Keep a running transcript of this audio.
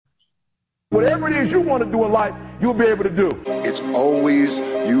whatever it is you want to do in life, you'll be able to do. It's always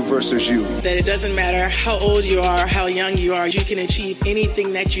you versus you. That it doesn't matter how old you are, how young you are, you can achieve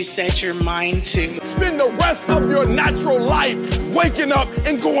anything that you set your mind to. Spend the rest of your natural life waking up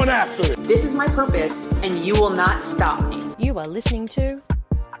and going after it. This is my purpose, and you will not stop me. You are listening to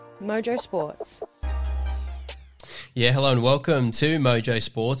Mojo Sports. Yeah, hello and welcome to Mojo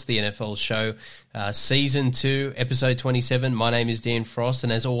Sports, the NFL show, Season 2, Episode 27. My name is Dan Frost,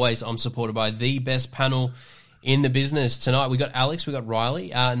 and as always, I'm supported by the best panel in the business. Tonight, we got Alex, we got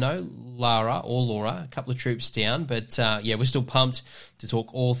Riley, no Laura, a couple of troops down, but we're still pumped to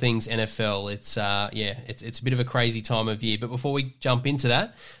talk all things NFL. It's a bit of a crazy time of year, but before we jump into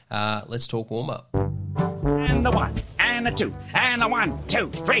that, let's talk warm-up. And the 1, and the 2, and the 1, 2,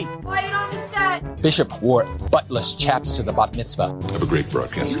 3. Quiet on the set. Bishop wore buttless chaps to the bat mitzvah. Have a great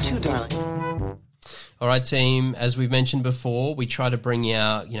broadcast. You too, darling. All right, team, as we've mentioned before, we try to bring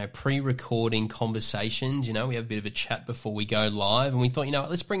out, pre-recording conversations. We have a bit of a chat before we go live, and we thought,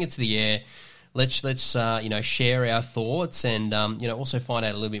 let's bring it to the air. Let's share our thoughts and, also find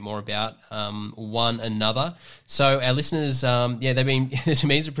out a little bit more about one another. So our listeners, there's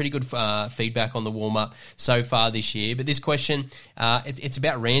been some pretty good feedback on the warm-up so far this year. But this question, it's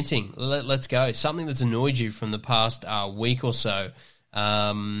about ranting. Let's go. Something that's annoyed you from the past week or so.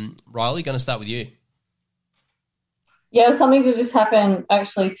 Riley, going to start with you. Yeah, something that just happened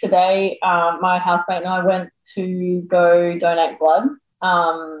actually today. My housemate and I went to go donate blood.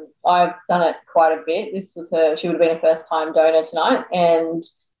 I've done it quite a bit. She would have been a first-time donor tonight, and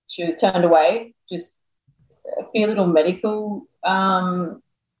she was turned away. Just a few little medical,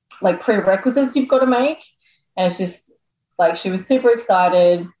 prerequisites you've got to make, and it's just like she was super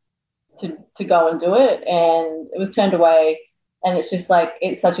excited to go and do it, and it was turned away. And it's just like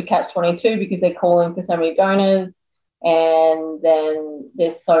it's such a catch-22 because they're calling for so many donors, and then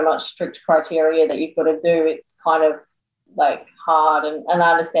there's so much strict criteria that you've got to do. It's kind of like hard, and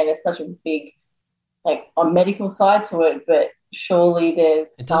I understand there's such a big a medical side to it, but surely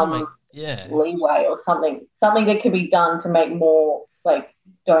there's some leeway or something that can be done to make more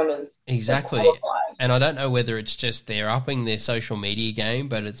donors exactly. And I don't know whether it's just they're upping their social media game,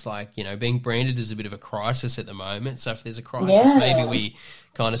 but it's being branded as a bit of a crisis at the moment. So if there's a crisis, maybe we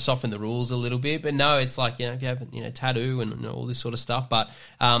kind of soften the rules a little bit. But no, it's if you have tattoo and all this sort of stuff. But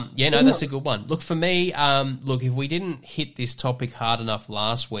that's a good one. Look, for me, if we didn't hit this topic hard enough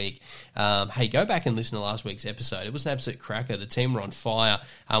last week, hey, go back and listen to last week's episode. It was an absolute cracker. The team were on fire.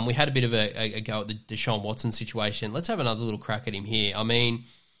 We had a bit of a go at the Deshaun Watson situation. Let's have another little crack at him here. I mean,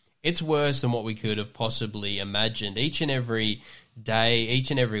 it's worse than what we could have possibly imagined. Each and every day, each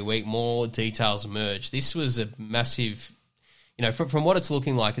and every week, more details emerge. This was a massive, from what it's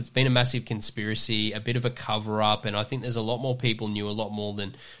looking like, it's been a massive conspiracy, a bit of a cover-up, and I think there's a lot more people knew a lot more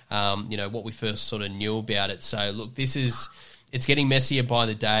than, what we first sort of knew about it. So, look, it's getting messier by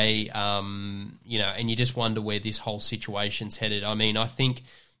the day, and you just wonder where this whole situation's headed. I mean, I think,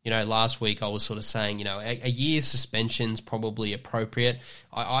 last week I was sort of saying, a year's suspension's probably appropriate.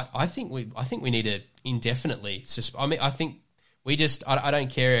 I think we need to indefinitely I think I don't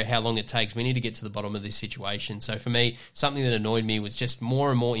care how long it takes. We need to get to the bottom of this situation. So for me, something that annoyed me was just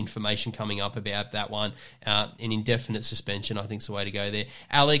more and more information coming up about that one. An indefinite suspension, I think, is the way to go there.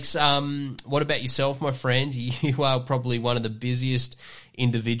 Alex, what about yourself, my friend? You are probably one of the busiest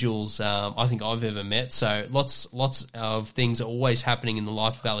individuals I think I've ever met. So lots of things are always happening in the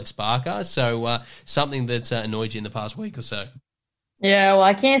life of Alex Barker. So something that's annoyed you in the past week or so. Yeah, well,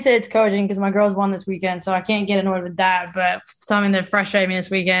 I can't say it's coaching because my girls won this weekend, so I can't get annoyed with that. But something that frustrated me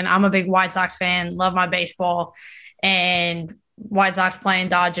this weekend, I'm a big White Sox fan, love my baseball, and White Sox playing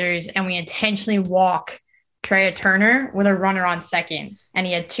Dodgers, and we intentionally walk Trey Turner with a runner on second, and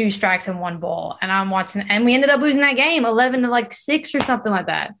he had 2 strikes and 1 ball. And I'm watching, and we ended up losing that game 11-6 or something like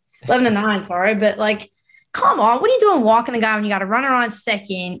that, 11-9. Sorry, but come on, what are you doing walking the guy when you got a runner on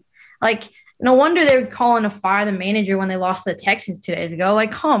second? No wonder they were calling to fire the manager when they lost to the Texans 2 days ago.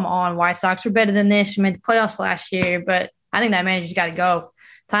 Come on, White Sox, we're better than this. We made the playoffs last year, but I think that manager's got to go.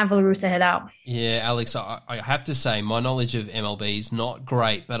 Time for the Roots to head out. Yeah, Alex, I have to say my knowledge of MLB is not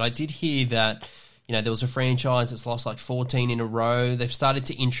great, but I did hear that, there was a franchise that's lost 14 in a row. They've started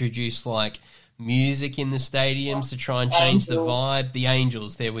to introduce music in the stadiums to try and change the vibe. The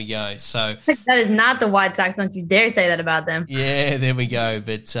Angels, there we go. So that is not the White Sox. Don't you dare say that about them. Yeah, there we go.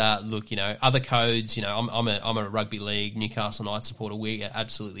 But look, other codes. I'm a rugby league Newcastle Knights supporter. We are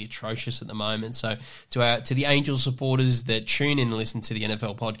absolutely atrocious at the moment. So to the Angels supporters that tune in and listen to the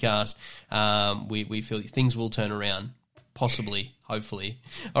NFL podcast, we feel things will turn around. Possibly, hopefully.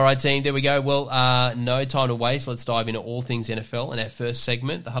 All right, team, there we go. Well, no time to waste. Let's dive into all things NFL in our first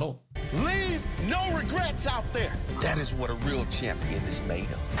segment, The Huddle. Leave No regrets out there. That is what a real champion is made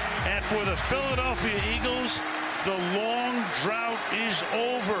of. And for the Philadelphia Eagles, the long drought is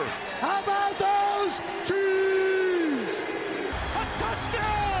over. How about those Chiefs? A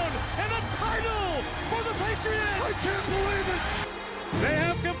touchdown and a title for the Patriots. I can't believe it. They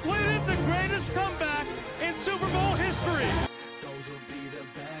have completed the greatest comeback in Super Bowl history. Those will be the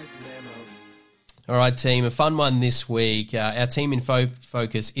best memories. All right, team, a fun one this week. Our team in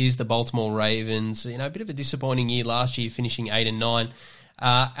focus is the Baltimore Ravens. You know, a bit of a disappointing year last year, finishing 8-9.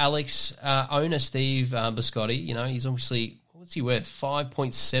 Alex, owner Steve Biscotti, you know, he's obviously, what's he worth?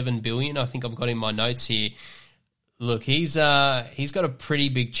 $5.7 billion. I think I've got in my notes here. Look, he's got a pretty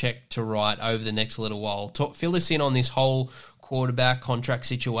big check to write over the next little while. Fill us in on this whole quarterback contract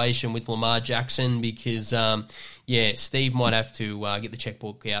situation with Lamar Jackson because, Steve might have to get the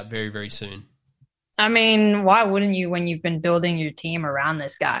checkbook out very, very soon. I mean, why wouldn't you when you've been building your team around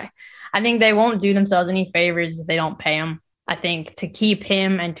this guy? I think they won't do themselves any favors if they don't pay him. I think to keep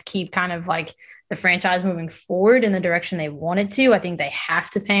him and to keep kind of like the franchise moving forward in the direction they want it to, I think they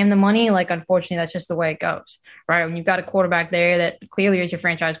have to pay him the money. Like, unfortunately, that's just the way it goes, right? When you've got a quarterback there that clearly is your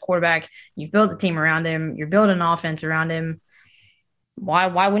franchise quarterback, you've built the team around him, you're building an offense around him. Why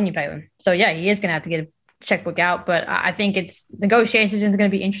wouldn't you pay him? So, yeah, he is going to have to get a checkbook out, but I think it's negotiations is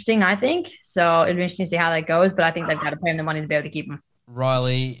going to be interesting, I think. So it'll be interesting to see how that goes, but I think they've got to pay him the money to be able to keep him.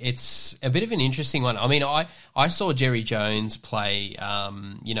 Riley, it's a bit of an interesting one. I mean, I saw Jerry Jones play,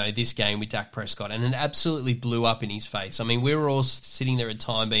 this game with Dak Prescott, and it absolutely blew up in his face. I mean, we were all sitting there at the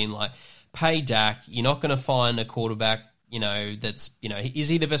time being like, pay Dak. You're not going to find a quarterback, that's, is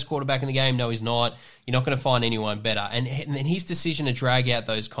he the best quarterback in the game? No, he's not. You're not going to find anyone better. And then his decision to drag out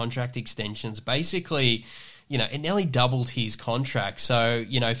those contract extensions, basically, it nearly doubled his contract. So,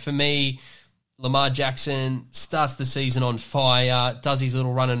 for me, Lamar Jackson starts the season on fire, does his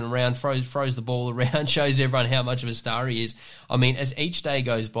little running around, throws the ball around, shows everyone how much of a star he is. I mean, as each day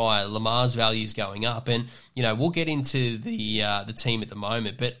goes by, Lamar's value is going up. And, we'll get into the team at the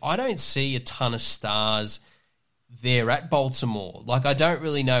moment, but I don't see a ton of stars there at Baltimore. Like, I don't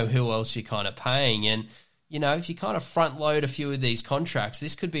really know who else you're kind of paying. And, if you kind of front load a few of these contracts,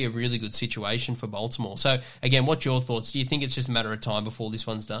 this could be a really good situation for Baltimore. So, again, what's your thoughts? Do you think it's just a matter of time before this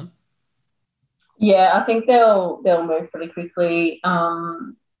one's done? Yeah, I think they'll move pretty quickly.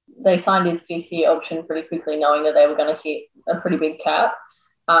 They signed his 5th-year option pretty quickly, knowing that they were going to hit a pretty big cap.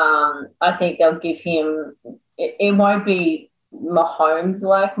 I think they'll give him – it won't be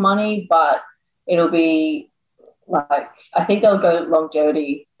Mahomes-like money, but it'll be I think they'll go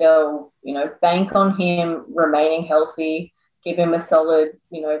longevity. They'll, bank on him remaining healthy, give him a solid,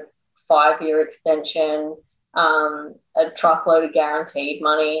 5-year extension, a truckload of guaranteed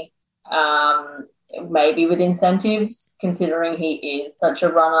money, maybe with incentives, considering he is such a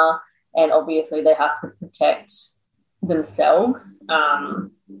runner, and obviously they have to protect themselves. If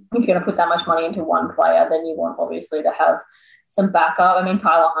you're going to put that much money into one player, then you want obviously to have some backup. I mean,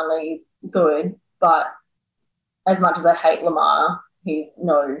 Tyler Huntley is good, but as much as I hate Lamar, he's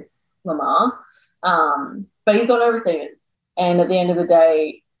no Lamar. But he's got no receivers. And at the end of the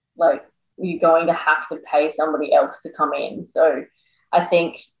day, you're going to have to pay somebody else to come in. So I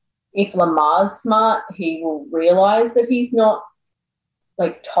think if Lamar's smart, he will realize that he's not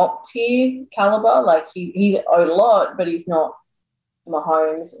top tier caliber. He's owed a lot, but he's not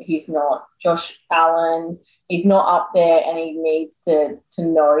Mahomes. He's not Josh Allen. He's not up there, and he needs to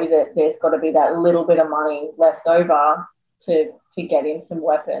know that there's got to be that little bit of money left over to get him some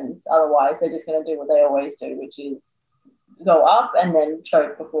weapons. Otherwise, they're just going to do what they always do, which is go up and then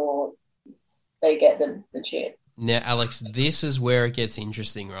choke before they get the chip. Now, Alex, this is where it gets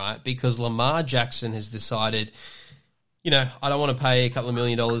interesting, right? Because Lamar Jackson has decided, I don't want to pay a couple of $1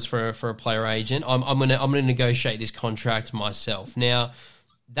 million for a player agent. I'm gonna negotiate this contract myself. Now,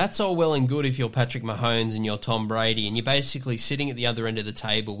 that's all well and good if you're Patrick Mahomes and you're Tom Brady, and you're basically sitting at the other end of the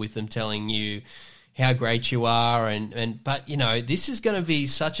table with them telling you how great you are, but this is going to be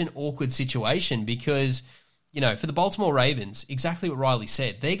such an awkward situation because, for the Baltimore Ravens, exactly what Riley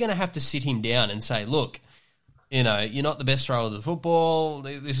said, they're going to have to sit him down and say, look, you're not the best thrower of the football.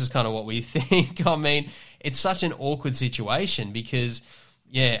 This is kind of what we think. I mean, it's such an awkward situation because,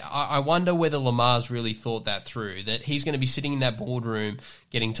 I wonder whether Lamar's really thought that through, that he's going to be sitting in that boardroom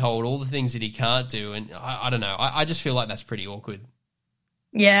getting told all the things that he can't do. And I don't know. I just feel like that's pretty awkward.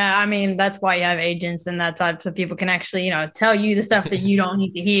 Yeah, I mean, that's why you have agents and that type so people can actually, tell you the stuff that you don't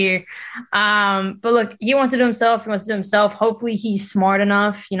need to hear. But look, he wants to do himself. Hopefully he's smart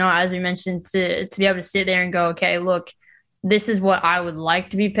enough, as we mentioned, to be able to sit there and go, okay, look, this is what I would like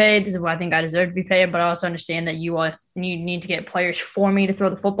to be paid. This is what I think I deserve to be paid. But I also understand that you need to get players for me to throw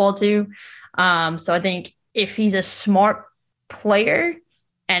the football to. So I think if he's a smart player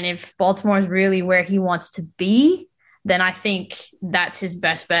and if Baltimore is really where he wants to be, then I think that's his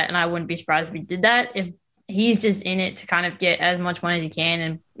best bet. And I wouldn't be surprised if he did that. If he's just in it to kind of get as much money as he can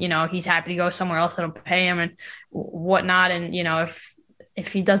and, he's happy to go somewhere else that'll pay him and whatnot. And,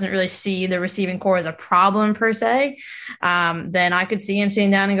 if he doesn't really see the receiving core as a problem per se, then I could see him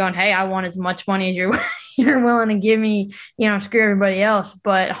sitting down and going, hey, I want as much money as you're willing to give me, screw everybody else.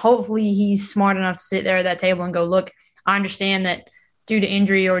 But hopefully he's smart enough to sit there at that table and go, look, I understand that due to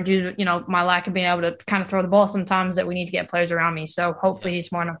injury or due to, my lack of being able to kind of throw the ball sometimes that we need to get players around me. So hopefully he's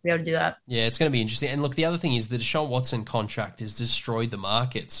smart enough to be able to do that. Yeah, it's going to be interesting. And look, the other thing is the Deshaun Watson contract has destroyed the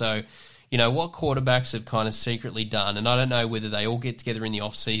market. So, what quarterbacks have kind of secretly done, and I don't know whether they all get together in the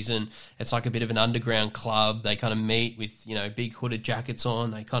off-season. It's like a bit of an underground club. They kind of meet with, big hooded jackets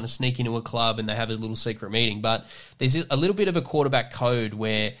on. They kind of sneak into a club and they have a little secret meeting. But there's a little bit of a quarterback code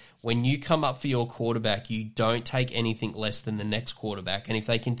where when you come up for your quarterback, you don't take anything less than the next quarterback. And if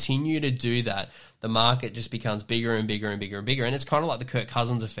they continue to do that, the market just becomes bigger and bigger and bigger and bigger. And it's kind of like the Kirk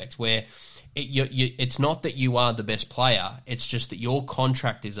Cousins effect where it's not that you are the best player, it's just that your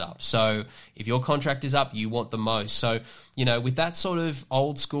contract is up. So if your contract is up, you want the most. So, with that sort of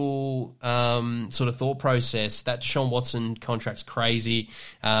old school sort of thought process, that Deshaun Watson contract's crazy.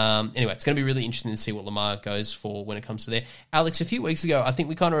 Anyway, it's going to be really interesting to see what Lamar goes for when it comes to there. Alex, a few weeks ago, I think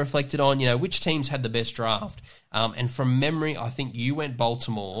we kind of reflected on, which teams had the best draft. And from memory, I think you went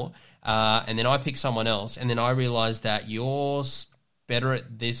Baltimore, and then I picked someone else, and then I realized that yours better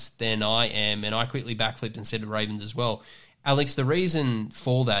at this than I am, and I quickly backflipped and said the Ravens as well. Alex, the reason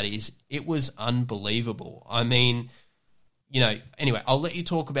for that is it was unbelievable. I mean, anyway, I'll let you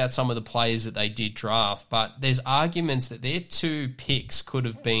talk about some of the players that they did draft, but there's arguments that their two picks could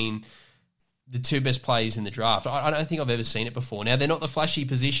have been the two best players in the draft. I don't think I've ever seen it before. Now, they're not the flashy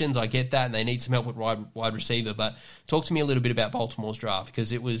positions, I get that, and they need some help with wide receiver, but talk to me a little bit about Baltimore's draft,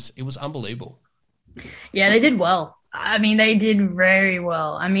 because it was unbelievable. Yeah, they did well. I mean, they did very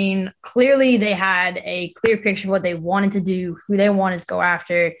well. I mean, clearly they had a clear picture of what they wanted to do, who they wanted to go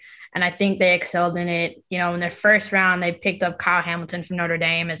after, and I think they excelled in it. In their first round, they picked up Kyle Hamilton from Notre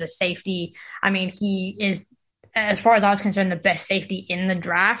Dame as a safety. I mean, he is, as far as I was concerned, the best safety in the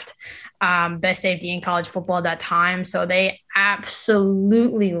draft, best safety in college football at that time. So they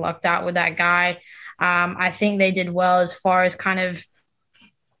absolutely lucked out with that guy. I think they did well as far as kind of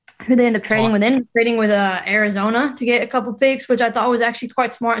who they end up trading with. They ended up trading with Arizona to get a couple picks, which I thought was actually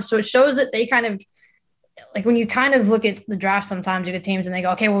quite smart. So it shows that they kind of, like when you kind of look at the draft sometimes, you get teams and they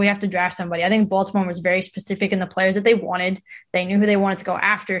go, okay, well, we have to draft somebody. I think Baltimore was very specific in the players that they wanted. They knew who they wanted to go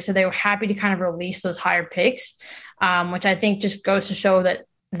after. So they were happy to kind of release those higher picks, which I think just goes to show that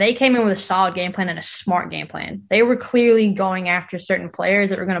they came in with a solid game plan and a smart game plan. They were clearly going after certain players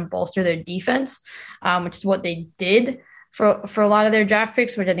that were going to bolster their defense, which is what they did for a lot of their draft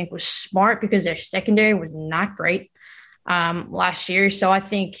picks, which I think was smart because their secondary was not great last year. So I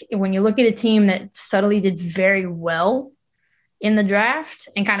think when you look at a team that subtly did very well in the draft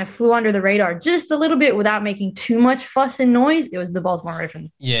and kind of flew under the radar just a little bit without making too much fuss and noise, it was the Baltimore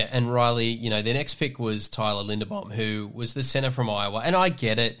Ravens. Yeah, and Riley, their next pick was Tyler Linderbaum, who was the center from Iowa. And I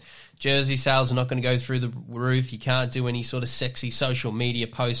get it. Jersey sales are not going to go through the roof. You can't do any sort of sexy social media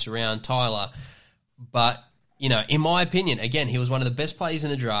posts around Tyler. But in my opinion, again, he was one of the best players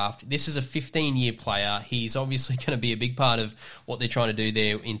in the draft. This is a 15-year player. He's obviously going to be a big part of what they're trying to do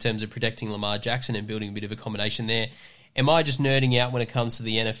there in terms of protecting Lamar Jackson and building a bit of a combination there. Am I just nerding out when it comes to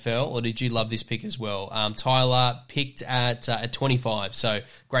the NFL, or did you love this pick as well? Tyler picked at 25, so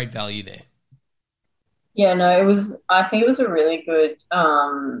great value there. Yeah, no, I think it was a really good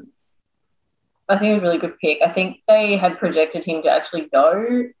pick. I think they had projected him to actually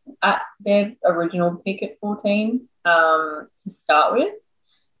go at their original pick at 14 to start with.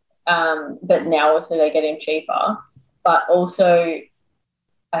 But now also they get him cheaper. But also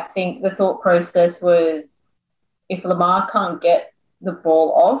I think the thought process was if Lamar can't get the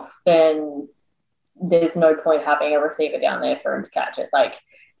ball off, then there's no point having a receiver down there for him to catch it.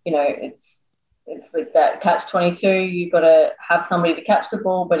 It's like that catch-22. You've got to have somebody to catch the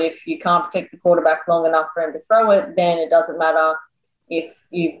ball, but if you can't protect the quarterback long enough for him to throw it, then it doesn't matter if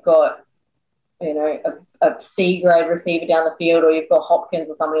you've got, a C-grade receiver down the field or you've got Hopkins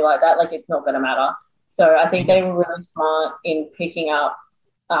or somebody like that. Like, it's not going to matter. So I think they were really smart in picking up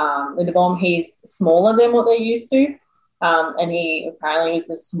Linderbaum. He's smaller than what they're used to, and he apparently is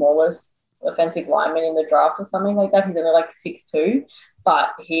the smallest offensive lineman in the draft or something like that. He's only like 6'2",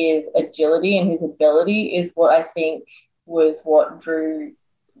 but his agility and his ability is what I think was what drew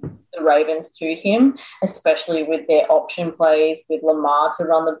the Ravens to him, especially with their option plays with Lamar to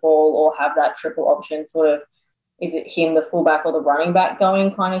run the ball or have that triple option sort of, is it him, the fullback, or the running back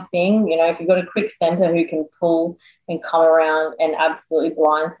going kind of thing? You know, if you've got a quick center who can pull and come around and absolutely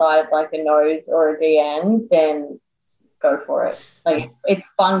blindside like a nose or a DN, then go for it. Like, it's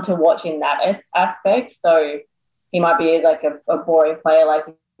fun to watch in that aspect. So he might be like a boring player, like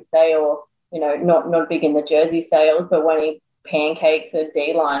you say, or, you know, not big in the jersey sales, but when he pancakes a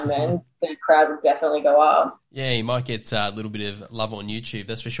D lineman, the crowd would definitely go up. Yeah, he might get a little bit of love on YouTube,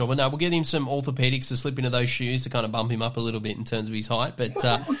 that's for sure. But no, we'll get him some orthopedics to slip into those shoes to kind of bump him up a little bit in terms of his height. But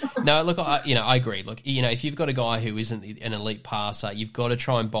no, look, I agree. Look, you know, if you've got a guy who isn't an elite passer, you've got to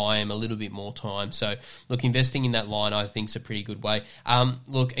try and buy him a little bit more time. So, look, investing in that line, I think, is a pretty good way.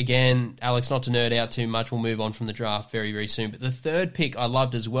 Look, again, Alex, not to nerd out too much, we'll move on from the draft very, very soon. But the third pick I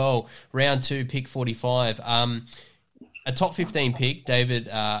loved as well, round 2, pick 45. A top 15 pick, David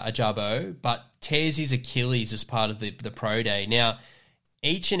Ajabo, but tears his Achilles as part of the pro day. Now,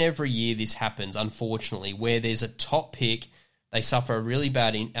 each and every year this happens, unfortunately, where there's a top pick, they suffer a really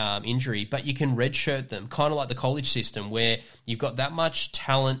bad injury, but you can redshirt them, kind of like the college system, where you've got that much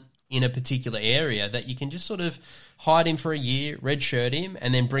talent in a particular area that you can just sort of hide him for a year, redshirt him,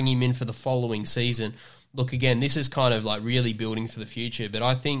 and then bring him in for the following season. Look, again, this is kind of like really building for the future, but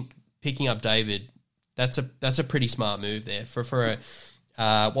I think picking up David, that's a pretty smart move there for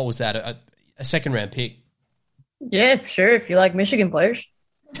a what was that, a second round pick. Yeah, sure. If you like Michigan players,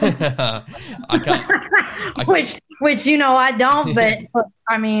 I can't. Which you know I don't, but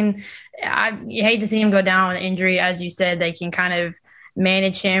I mean, you hate to see him go down with injury. As you said, they can kind of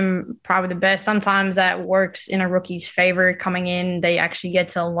manage him probably the best. Sometimes that works in a rookie's favor. Coming in, they actually get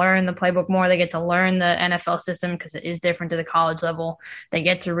to learn the playbook more. They get to learn the NFL system because it is different to the college level. They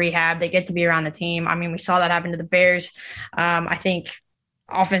get to rehab. They get to be around the team. I mean, we saw that happen to the Bears. I think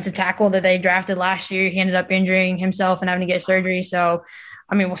offensive tackle that they drafted last year, he ended up injuring himself and having to get surgery. So,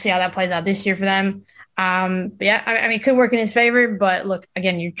 I mean, we'll see how that plays out this year for them. But yeah, I mean, it could work in his favor. But look,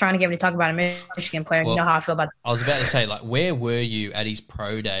 again, you're trying to get me to talk about a Michigan player. Well, you know how I feel about that. I was about to say, like, where were you at his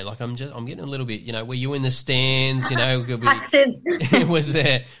pro day? Like, I'm getting a little bit, you know, were you in the stands? You know, was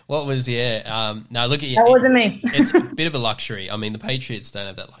there? What was? Yeah. No, look at you. That wasn't me. It's a bit of a luxury. I mean, the Patriots don't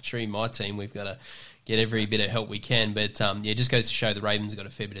have that luxury. My team, we've got to get every bit of help we can. But yeah, it just goes to show the Ravens have got a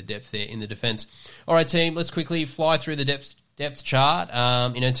fair bit of depth there in the defense. All right, team, let's quickly fly through the depth chart,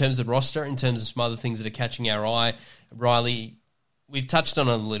 you know, in terms of roster, in terms of some other things that are catching our eye. Riley, we've touched on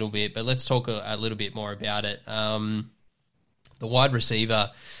it a little bit, but let's talk a little bit more about it. The wide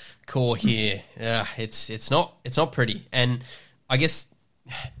receiver core here, it's not pretty. And I guess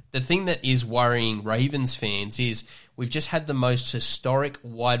the thing that is worrying Ravens fans is we've just had the most historic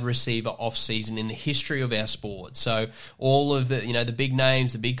wide receiver offseason in the history of our sport. So all of the, you know, the big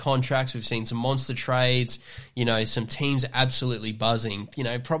names, the big contracts, we've seen some monster trades, you know, some teams absolutely buzzing. You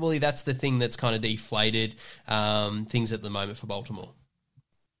know, probably that's the thing that's kind of deflated things at the moment for Baltimore.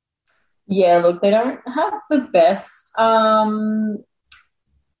 Yeah, look, they don't have the best.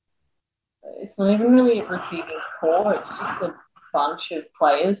 It's not even really a receiving core. It's just a bunch of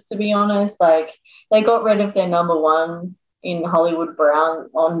players, to be honest. Like, they got rid of their number one in Hollywood Brown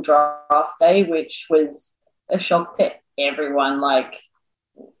on draft day, which was a shock to everyone, like,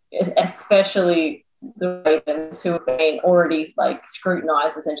 especially the Ravens, who have been already, like,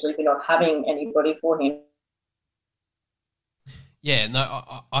 scrutinized essentially for not having anybody for him. Yeah,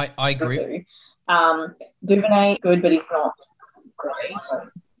 no, I agree. Duvernay, good, but he's not great.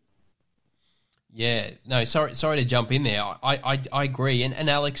 Yeah, no, sorry to jump in there. I agree. And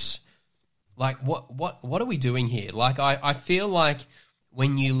Alex, like, what are we doing here? Like, I feel like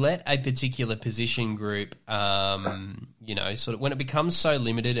when you let a particular position group, you know, sort of when it becomes so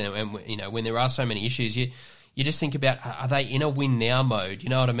limited and you know, when there are so many issues, you just think about, are they in a win now mode? You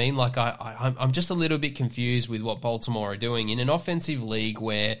know what I mean? Like, I'm just a little bit confused with what Baltimore are doing in an offensive league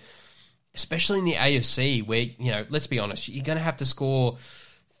where, especially in the AFC, where, you know, let's be honest, you're going to have to score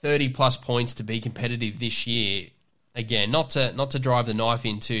 30-plus points to be competitive this year. Again, not to drive the knife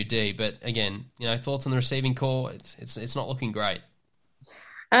in too deep, but again, you know, thoughts on the receiving core? It's not looking great.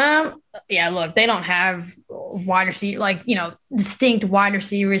 Yeah, look, they don't have wide receiver, like, you know, distinct wide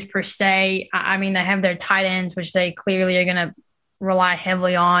receivers per se. I mean, they have their tight ends, which they clearly are going to rely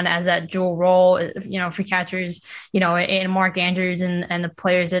heavily on as that dual role, you know, for catchers, you know, and Mark Andrews and the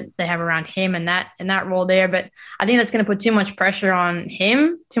players that they have around him and that role there. But I think that's going to put too much pressure on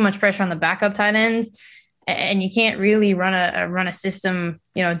him, too much pressure on the backup tight ends. And you can't really run a system,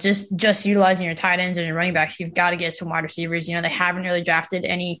 you know, just utilizing your tight ends and your running backs. You've got to get some wide receivers. You know, they haven't really drafted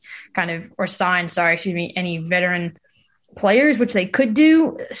any any veteran players, which they could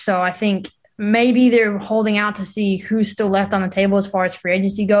do. So I think maybe they're holding out to see who's still left on the table as far as free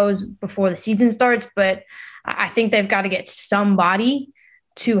agency goes before the season starts. But I think they've got to get somebody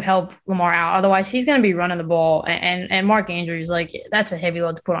to help Lamar out. Otherwise, he's going to be running the ball. And Mark Andrews, like, that's a heavy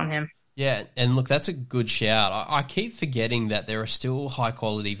load to put on him. Yeah, and look, that's a good shout. I keep forgetting that there are still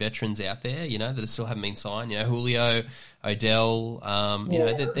high-quality veterans out there, that still haven't been signed. Julio, Odell,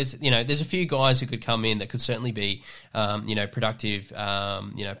 there's a few guys who could come in that could certainly be, productive,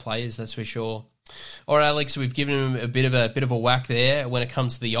 players, that's for sure. All right, Alex, we've given him a bit of a whack there. When it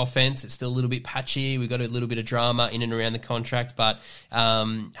comes to the offense, it's still a little bit patchy. We've got a little bit of drama in and around the contract, but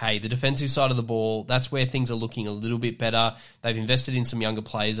hey, the defensive side of the ball, that's where things are looking a little bit better. They've invested in some younger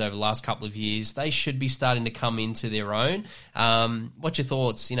players over the last couple of years. They should be starting to come into their own. What's your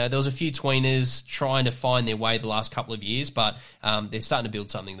thoughts? There was a few tweeners trying to find their way the last couple of years, but they're starting to build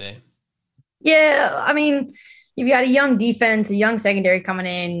something there. Yeah, I mean, you've got a young defense, a young secondary coming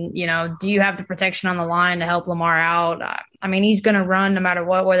in. Do you have the protection on the line to help Lamar out? I mean, he's going to run no matter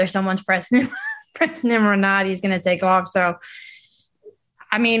what, whether someone's pressing him or not. He's going to take off. So,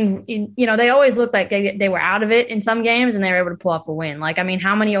 I mean, they always looked like they were out of it in some games, and they were able to pull off a win. Like, I mean,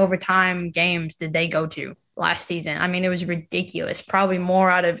 how many overtime games did they go to last season? I mean, it was ridiculous. Probably more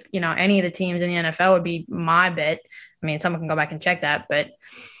out of any of the teams in the NFL would be my bet. I mean, someone can go back and check that, but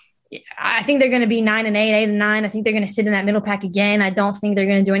I think they're going to be 9-8, 8-9. I think they're going to sit in that middle pack again. I don't think they're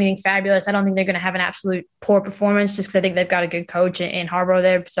going to do anything fabulous. I don't think they're going to have an absolute poor performance just because I think they've got a good coach in Harbaugh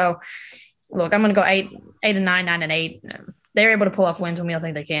there. So, look, I'm going to go 8-9, 9-8. They're able to pull off wins when we don't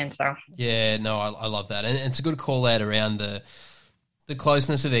think they can. So, yeah, no, I love that, and it's a good call out around the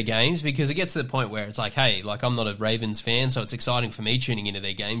closeness of their games, because it gets to the point where it's like, hey, like, I'm not a Ravens fan, so it's exciting for me tuning into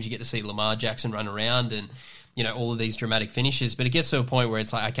their games. You get to see Lamar Jackson run around and all of these dramatic finishes, but it gets to a point where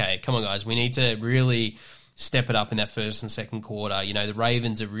it's like, okay, come on, guys, we need to really step it up in that first and second quarter. The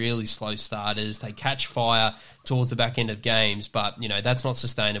Ravens are really slow starters. They catch fire towards the back end of games, but, that's not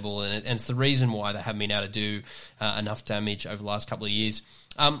sustainable, and it's the reason why they haven't been able to do enough damage over the last couple of years.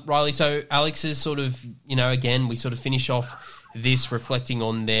 Riley, so Alex's sort of, again, we sort of finish off this reflecting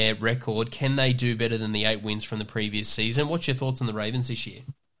on their record. Can they do better than the 8 wins from the previous season? What's your thoughts on the Ravens this year?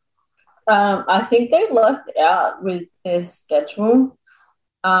 I think they lucked out with their schedule,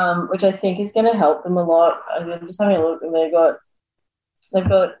 which I think is going to help them a lot. I'm just having a look, and they've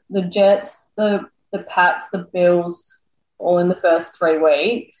got the Jets, the Pats, the Bills, all in the first 3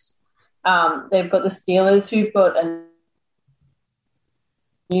 weeks. They've got the Steelers, who've got a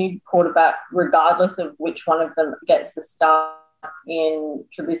new quarterback, regardless of which one of them gets the start in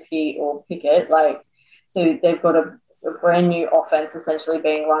Trubisky or Pickett. So they've got a brand new offense essentially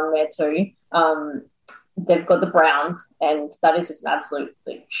being run there too. They've got the Browns, and that is just an absolute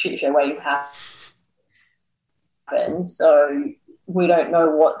shit show waiting to happen. So we don't know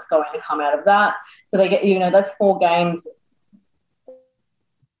what's going to come out of that. So they get, that's 4 games.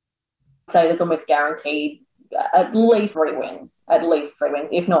 So it's almost guaranteed at least 3 wins,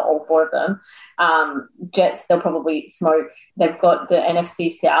 if not all 4 of them. Jets, they'll probably smoke. They've got the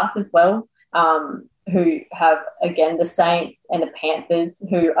NFC South as well, who have, again, the Saints and the Panthers,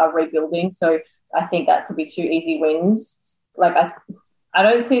 who are rebuilding. So I think that could be 2 easy wins. I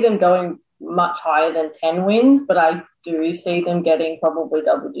don't see them going much higher than 10 wins, but I do see them getting probably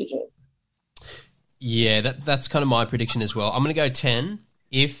double digits. Yeah, that's kind of my prediction as well. I'm going to go 10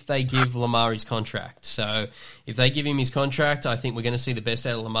 if they give Lamar his contract. So if they give him his contract, I think we're going to see the best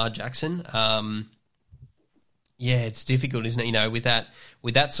out of Lamar Jackson. Yeah, it's difficult, isn't it? With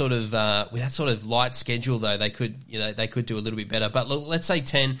that sort of light schedule, though, they could do a little bit better. But look, let's say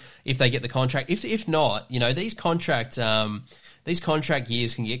 10 if they get the contract. If not, these contract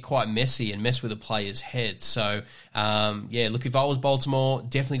years can get quite messy and mess with a player's head. So, look, if I was Baltimore,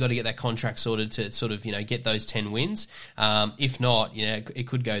 definitely got to get that contract sorted to sort of, get those 10 wins. If not, it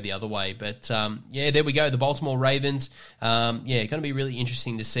could go the other way. But, there we go. The Baltimore Ravens, going to be really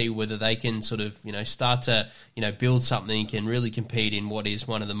interesting to see whether they can sort of, start to, build something and really compete in what is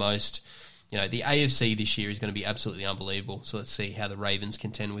one of the most, the AFC this year is going to be absolutely unbelievable. So let's see how the Ravens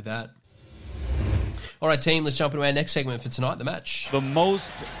contend with that. All right, team, let's jump into our next segment for tonight, the match. The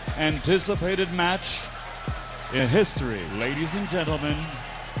most anticipated match in history, ladies and gentlemen.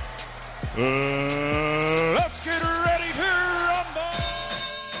 Let's get ready to rumble!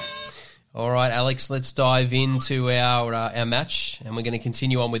 All right, Alex, let's dive into our match, and we're going to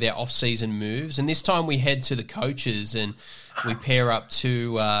continue on with our off-season moves. And this time we head to the coaches, and we pair up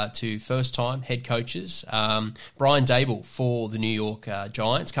to first-time head coaches. Brian Daboll for the New York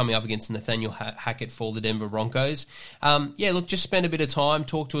Giants coming up against Nathaniel Hackett for the Denver Broncos. Just spend a bit of time,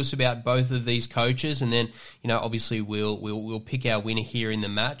 talk to us about both of these coaches, and then obviously we'll pick our winner here in the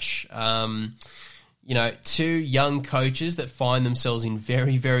match. Two young coaches that find themselves in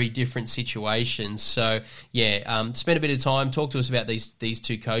very, very different situations. So, spend a bit of time, talk to us about these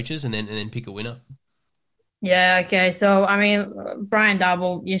two coaches, and then pick a winner. Yeah, okay. So, Brian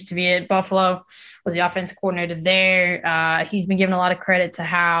Daboll used to be at Buffalo, was the offensive coordinator there. He's been given a lot of credit to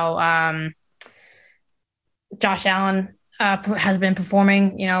how Josh Allen has been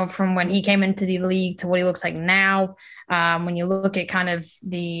performing, from when he came into the league to what he looks like now. When you look at kind of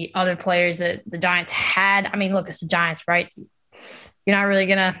the other players that the Giants had, it's the Giants, right? You're not really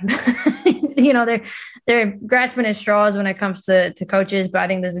going to, they're grasping at straws when it comes to coaches, but I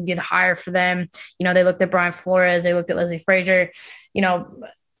think this is a good hire for them. They looked at Brian Flores, they looked at Leslie Frazier.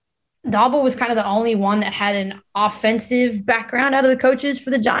 Daboll was kind of the only one that had an offensive background out of the coaches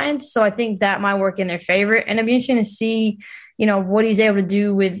for the Giants. So I think that might work in their favor. And it'd be interesting to see, what he's able to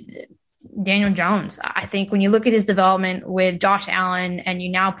do with Daniel Jones. I think when you look at his development with Josh Allen and you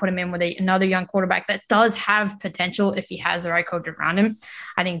now put him in with another young quarterback that does have potential if he has the right coach around him,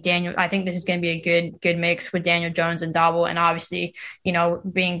 I think this is going to be a good mix with Daniel Jones and Daboll. And obviously,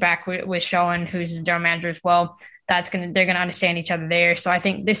 being back with Schoen, who's the general manager as well, they're going to understand each other there. So I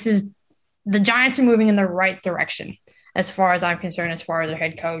think the Giants are moving in the right direction as far as I'm concerned, as far as their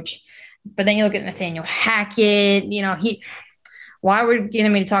head coach. But then you look at Nathaniel Hackett, why we're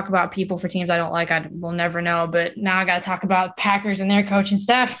getting me to talk about people for teams I don't like, I will never know. But now I got to talk about Packers and their coaching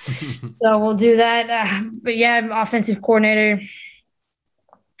staff. So we'll do that. Offensive coordinator,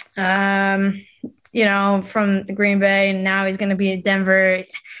 from the Green Bay, and now he's going to be at Denver.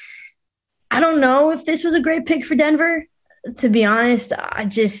 I don't know if this was a great pick for Denver, to be honest.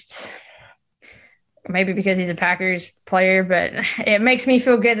 Maybe because he's a Packers player, but it makes me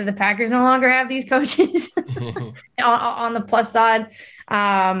feel good that the Packers no longer have these coaches on the plus side.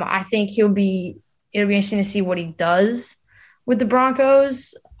 I think it'll be interesting to see what he does with the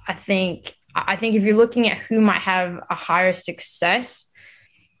Broncos. I think if you're looking at who might have a higher success,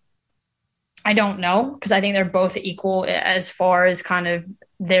 I don't know, because I think they're both equal as far as kind of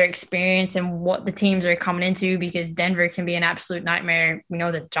their experience and what the teams are coming into, because Denver can be an absolute nightmare. We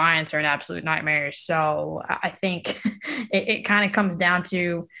know the Giants are an absolute nightmare. So I think it kind of comes down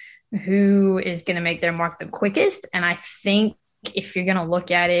to who is going to make their mark the quickest. And I think if you're going to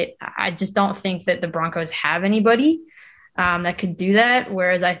look at it, I just don't think that the Broncos have anybody that could do that.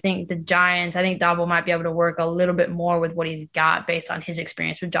 Whereas I think the Giants, Daboll might be able to work a little bit more with what he's got based on his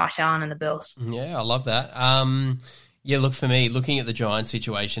experience with Josh Allen and the Bills. Yeah, I love that. Look, for me, looking at the Giants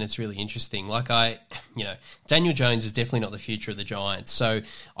situation, it's really interesting. Daniel Jones is definitely not the future of the Giants. So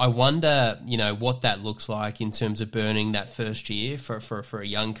I wonder, what that looks like in terms of burning that first year for a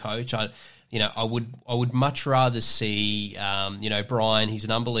young coach. I would much rather see, Brian, he's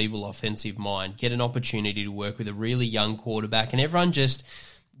an unbelievable offensive mind, get an opportunity to work with a really young quarterback, and everyone just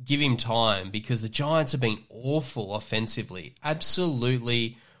give him time, because the Giants have been awful offensively,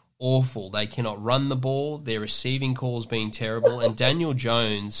 absolutely awful. They cannot run the ball. Their receiving calls being terrible, and Daniel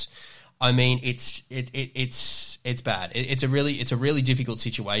Jones, it's bad. It's a really difficult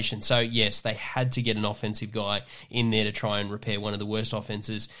situation. So yes, they had to get an offensive guy in there to try and repair one of the worst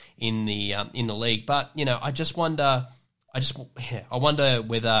offenses in the league. But I wonder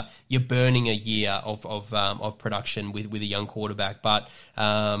whether you're burning a year of production with a young quarterback. But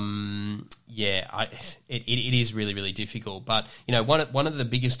it is really, really difficult. But one of the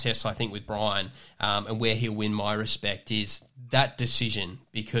biggest tests I think with Brian and where he'll win my respect is that decision,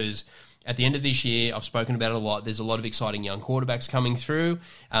 because at the end of this year, I've spoken about it a lot, there's a lot of exciting young quarterbacks coming through.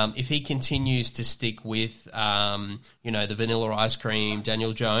 If he continues to stick with, the vanilla ice cream,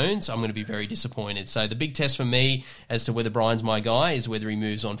 Daniel Jones, I'm going to be very disappointed. So the big test for me as to whether Brian's my guy is whether he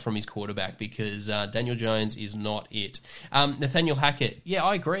moves on from his quarterback, because Daniel Jones is not it. Nathaniel Hackett, yeah,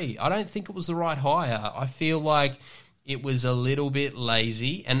 I agree. I don't think it was the right hire. I feel like it was a little bit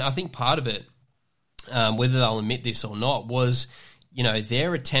lazy, and I think part of it, whether they'll admit this or not, was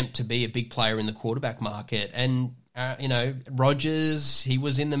their attempt to be a big player in the quarterback market. And, Rodgers, he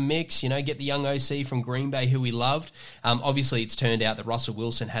was in the mix, get the young OC from Green Bay who we loved. Obviously, it's turned out that Russell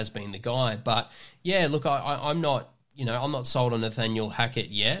Wilson has been the guy. But, yeah, look, I'm not sold on Nathaniel Hackett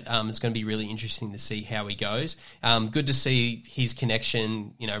yet. It's going to be really interesting to see how he goes. Good to see his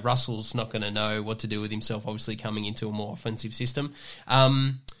connection. Russell's not going to know what to do with himself, obviously, coming into a more offensive system.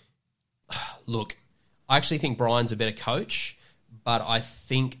 look, I actually think Brian's a better coach, but I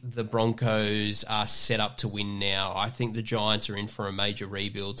think the Broncos are set up to win now. I think the Giants are in for a major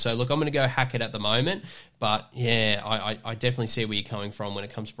rebuild. So, look, I'm going to go Hackett at the moment. But, yeah, I definitely see where you're coming from when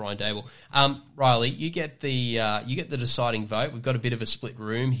it comes to Brian Daboll. Riley, you get the deciding vote. We've got a bit of a split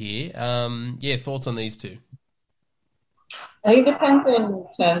room here. Thoughts on these two? I think it depends in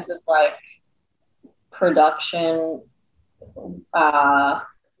terms of, like, production. I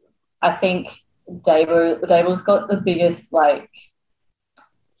think Daboll's got the biggest, like,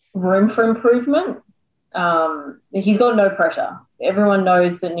 room for improvement. He's got no pressure. Everyone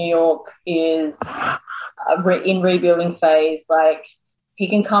knows that New York is in rebuilding phase. Like, he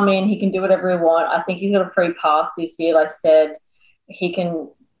can come in, he can do whatever he wants. I think he's got a free pass this year. Like I said, he can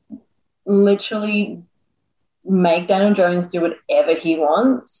literally make Daniel Jones do whatever he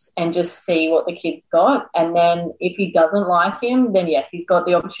wants and just see what the kid's got. And then if he doesn't like him, then yes, he's got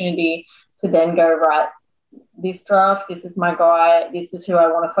the opportunity to then go, right, this draft, this is my guy, this is who I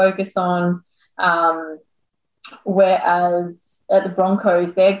want to focus on. Whereas at the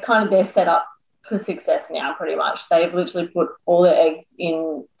Broncos, they're set up for success now pretty much. They've literally put all their eggs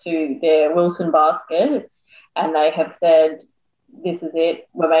into their Wilson basket and they have said, this is it,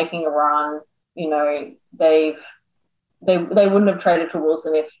 we're making a run. You know, they wouldn't have traded for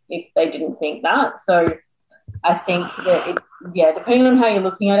Wilson if they didn't think that. So I think that, depending on how you're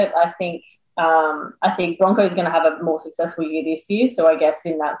looking at it, I think Broncos are going to have a more successful year this year. So I guess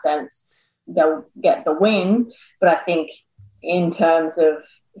in that sense, they'll get the win. But I think in terms of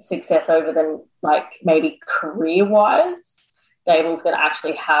success over the, like, maybe career-wise, Daboll's going to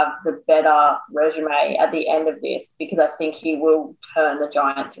actually have the better resume at the end of this because I think he will turn the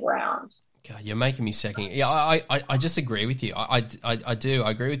Giants around. God, you're making me second. Yeah, I just agree with you. I do.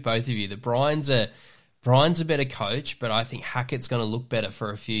 I agree with both of you that Brian's a better coach, but I think Hackett's going to look better for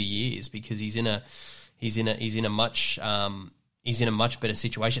a few years because he's in a much better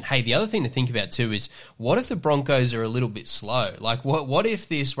situation. Hey, the other thing to think about too is what if the Broncos are a little bit slow? Like what if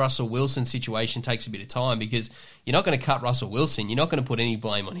this Russell Wilson situation takes a bit of time because you're not going to cut Russell Wilson. You're not going to put any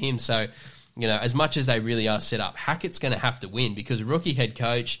blame on him. So, you know, as much as they really are set up, Hackett's going to have to win because a rookie head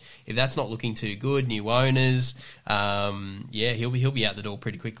coach, if that's not looking too good, new owners, he'll be out the door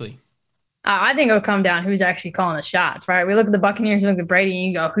pretty quickly. I think it'll come down who's actually calling the shots, right? We look at the Buccaneers, we look at Brady,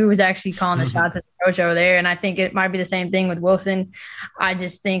 and you go, who was actually calling the shots as a coach over there? And I think it might be the same thing with Wilson. I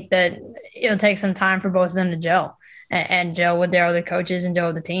just think that it'll take some time for both of them to gel and gel with their other coaches and gel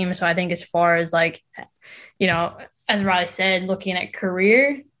with the team. So I think as far as, like, you know, as Riley said, looking at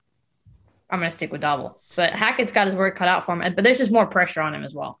career, I'm going to stick with Daboll. But Hackett's got his work cut out for him, but there's just more pressure on him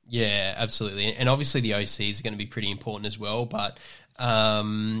as well. Yeah, absolutely. And obviously the OCs are going to be pretty important as well, but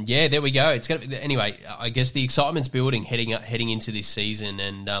there we go. It's going to be, anyway, I guess the excitement's building heading into this season.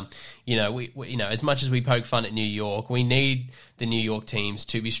 And, we as much as we poke fun at New York, we need the New York teams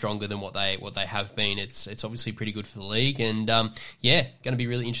to be stronger than what they have been. It's obviously pretty good for the league. And, going to be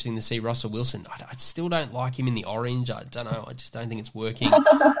really interesting to see Russell Wilson. I still don't like him in the orange. I don't know. I just don't think it's working.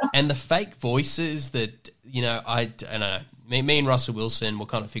 And the fake voices that, I don't know. Me and Russell Wilson will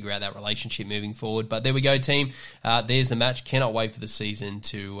kind of figure out that relationship moving forward. But there we go, team. There's the match. Cannot wait for the season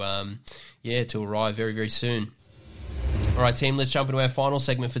to arrive very, very soon. All right, team, let's jump into our final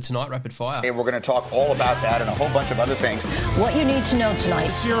segment for tonight, Rapid Fire. Hey, we're going to talk all about that and a whole bunch of other things. What you need to know tonight.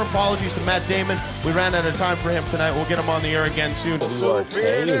 Sincere apologies to Matt Damon. We ran out of time for him tonight. We'll get him on the air again soon. Oh,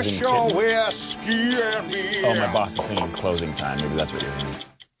 my boss is singing Closing Time. Maybe that's what you're hearing.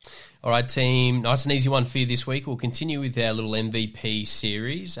 All right, team, nice and easy one for you this week. We'll continue with our little MVP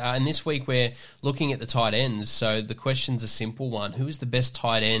series. And this week we're looking at the tight ends. So the question's a simple one. Who is the best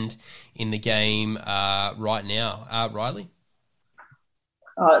tight end in the game right now? Riley?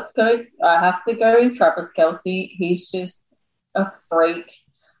 I have to go with Travis Kelce. He's just a freak.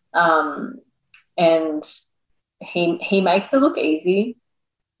 And he makes it look easy.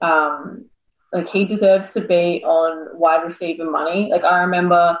 He deserves to be on wide receiver money. Like, I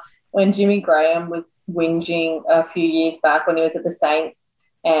remember when Jimmy Graham was whinging a few years back when he was at the Saints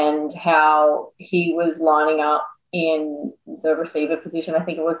and how he was lining up in the receiver position. I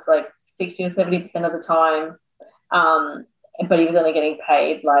think it was like 60 or 70% of the time. But he was only getting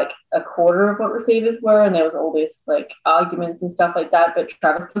paid like a quarter of what receivers were. And there was all this like arguments and stuff like that. But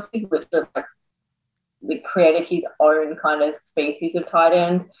Travis Kelce's literally created his own kind of species of tight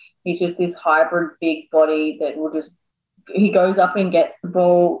end. He's just this hybrid big body that will just, he goes up and gets the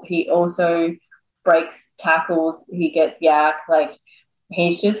ball. He also breaks tackles. He gets yak. Like,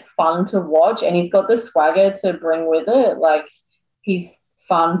 he's just fun to watch, and he's got the swagger to bring with it. Like, he's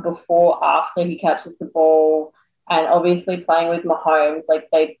fun before, after he catches the ball. And obviously playing with Mahomes, like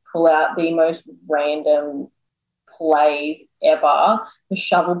they pull out the most random plays ever. The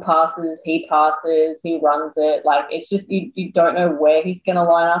shovel passes, he runs it. Like it's just you don't know where he's going to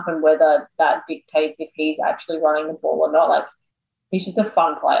line up and whether that dictates if he's actually running the ball or not. Like he's just a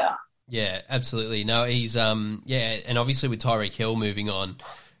fun player. Yeah, absolutely. No, he's and obviously with Tyreek Hill moving on,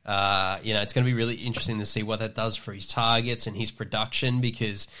 it's going to be really interesting to see what that does for his targets and his production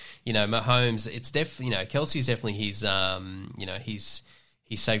because, Mahomes, it's definitely, Kelsey's definitely his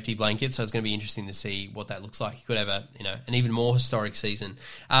safety blanket. So it's going to be interesting to see what that looks like. He could have an even more historic season.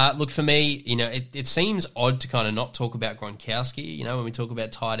 Look, for me, it seems odd to kind of not talk about Gronkowski, when we talk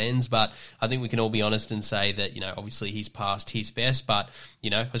about tight ends, but I think we can all be honest and say that, obviously he's past his best, but,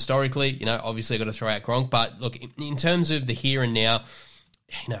 historically, obviously I've got to throw out Gronk. But look, in terms of the here and now,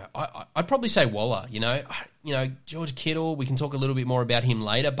 I'd probably say Waller. George Kittle. We can talk a little bit more about him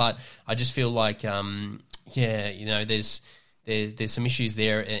later, but I just feel like, there's some issues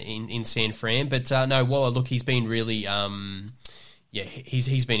there in San Fran. But no, Waller. Look, he's been really,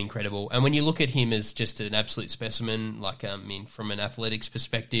 he's been incredible. And when you look at him as just an absolute specimen, like from an athletics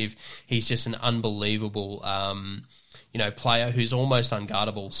perspective, he's just an unbelievable. Player who's almost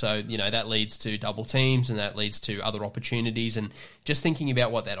unguardable. So, that leads to double teams and that leads to other opportunities. And just thinking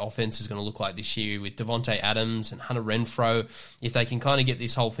about what that offense is going to look like this year with Devontae Adams and Hunter Renfrow, if they can kind of get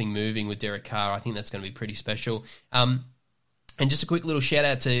this whole thing moving with Derek Carr, I think that's going to be pretty special. And just a quick little shout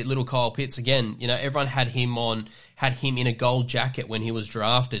out to little Kyle Pitts again. Everyone had him in a gold jacket when he was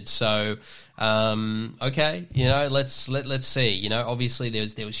drafted. So, okay, let's see. Obviously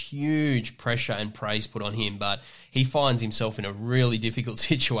there was huge pressure and praise put on him, but he finds himself in a really difficult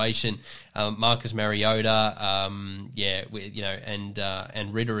situation. Marcus Mariota,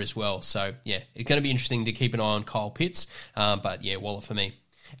 and Ritter as well. So yeah, it's going to be interesting to keep an eye on Kyle Pitts. But yeah, Waller for me.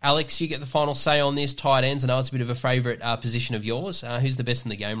 Alex, you get the final say on this, tight ends. I know it's a bit of a favourite position of yours. Who's the best in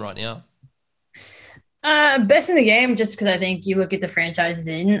the game right now? Best in the game, just because I think you look at the franchises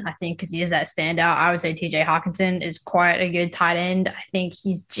in, I think because he is that standout, I would say TJ Hawkinson is quite a good tight end. I think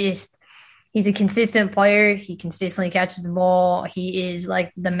he's a consistent player. He consistently catches the ball. He is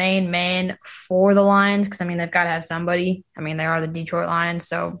like the main man for the Lions because, they've got to have somebody. They are the Detroit Lions,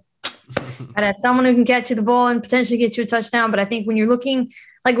 so got to have someone who can catch you the ball and potentially get you a touchdown. But I think when you're looking –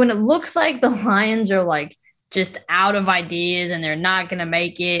 like when it looks like the Lions are like just out of ideas and they're not going to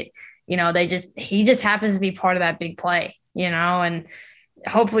make it, he just happens to be part of that big play, and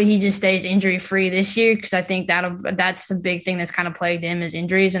hopefully he just stays injury free this year. Cause I think that's a big thing that's kind of plagued him is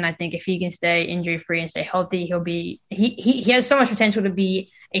injuries. And I think if he can stay injury free and stay healthy, he has so much potential to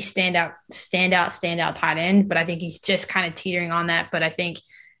be a standout tight end, but I think he's just kind of teetering on that. But I think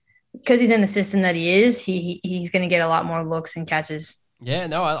because he's in the system that he is, he's going to get a lot more looks and catches. Yeah,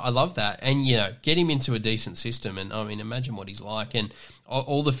 no, I love that. And, get him into a decent system. And, imagine what he's like. And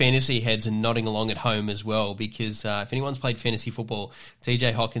all the fantasy heads are nodding along at home as well because if anyone's played fantasy football,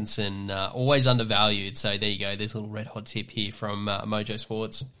 TJ Hawkinson, always undervalued. So there you go. There's a little red hot tip here from Mojo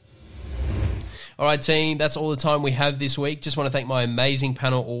Sports. All right, team, that's all the time we have this week. Just want to thank my amazing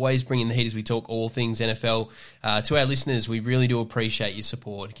panel, always bringing the heat as we talk all things NFL. To our listeners, we really do appreciate your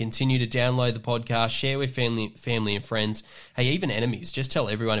support. Continue to download the podcast, share with family and friends. Hey, even enemies, just tell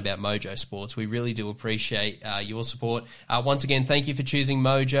everyone about Mojo Sports. We really do appreciate your support. Once again, thank you for choosing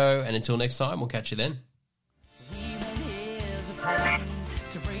Mojo, and until next time, we'll catch you then.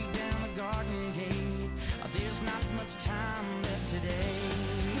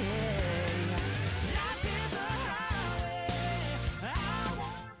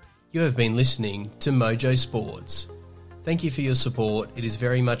 You have been listening to Mojo Sports. Thank you for your support. It is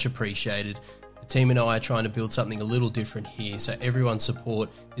very much appreciated. The team and I are trying to build something a little different here, so everyone's support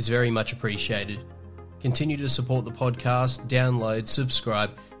is very much appreciated. Continue to support the podcast, download,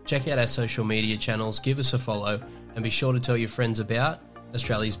 subscribe, check out our social media channels, give us a follow, and be sure to tell your friends about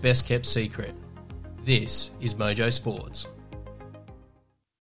Australia's best kept secret. This is Mojo Sports.